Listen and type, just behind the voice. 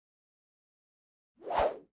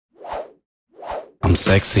I'm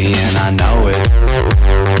sexy and I know it.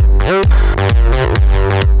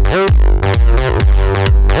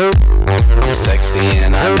 I'm sexy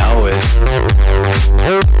and I know it.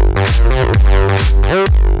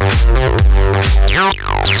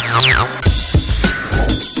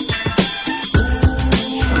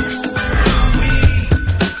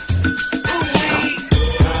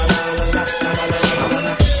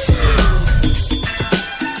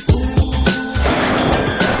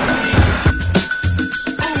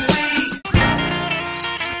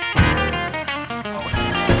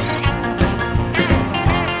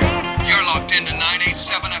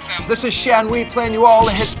 This is Shan playing you all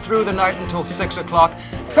the hits through the night until 6 o'clock.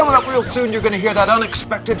 Coming up real soon, you're going to hear that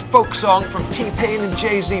unexpected folk song from T-Pain and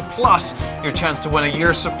Jay-Z, plus your chance to win a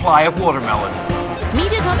year's supply of watermelon.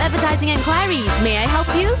 Media Club Advertising Inquiries. May I help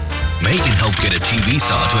you? May can help get a TV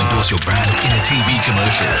star to endorse your brand in a TV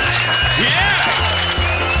commercial. Yeah!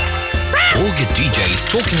 Or get DJs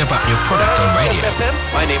talking about your product on radio.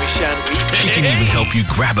 My name is Shan. She can even help you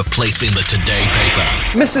grab a place in the Today paper.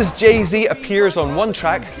 Mrs. Jay-Z appears on one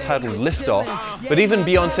track titled Lift Off, but even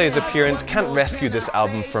Beyoncé's appearance can't rescue this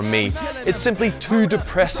album from me. It's simply too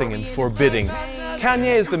depressing and forbidding.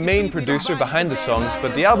 Kanye is the main producer behind the songs,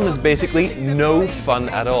 but the album is basically no fun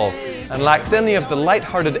at all and lacks any of the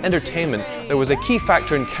light-hearted entertainment that was a key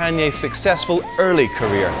factor in Kanye's successful early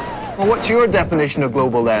career. Well, what's your definition of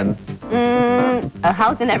global then? A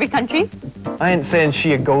house in every country? I ain't saying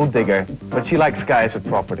she a gold digger, but she likes guys with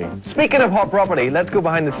property. Speaking of hot property, let's go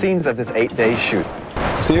behind the scenes of this 8-day shoot.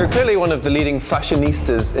 So you're clearly one of the leading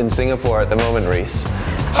fashionistas in Singapore at the moment, Reese.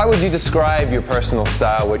 How would you describe your personal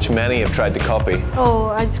style, which many have tried to copy?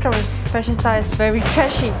 Oh, I describe my fashion style as very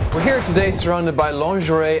trashy. We're here today surrounded by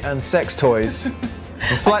lingerie and sex toys.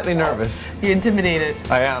 I'm slightly nervous. You're intimidated.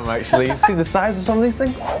 I am, actually. You see the size of some of these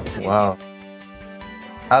things? Wow.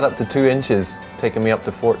 Add up to 2 inches, taking me up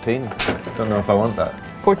to 14. Don't know if I want that.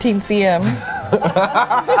 14 cm.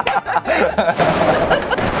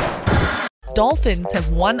 Dolphins have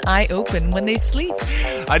one eye open when they sleep.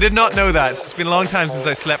 I did not know that. It's been a long time since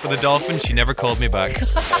I slept with a dolphin. She never called me back.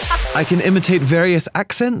 I can imitate various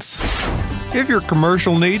accents. If your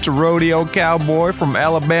commercial needs a rodeo cowboy from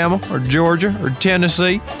Alabama or Georgia or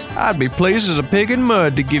Tennessee, I'd be pleased as a pig in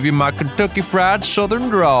mud to give you my Kentucky Fried Southern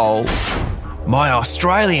drawl. My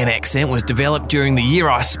Australian accent was developed during the year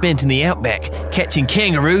I spent in the outback, catching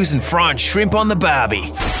kangaroos and frying shrimp on the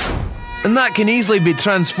barbie. And that can easily be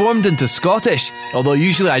transformed into Scottish, although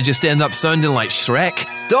usually I just end up sounding like Shrek.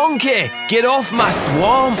 Donkey, get off my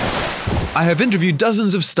swamp! I have interviewed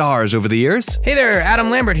dozens of stars over the years. Hey there, Adam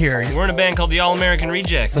Lambert here. We're in a band called the All-American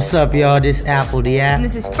Rejects. What's up, y'all? This is Apple the App. And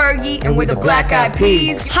this is Fergie, and we're the Black Eyed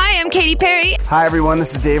Peas. Hi, I'm Katy Perry. Hi, everyone.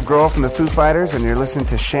 This is Dave Grohl from the Foo Fighters, and you're listening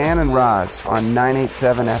to Shan and Roz on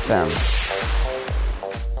 987 FM.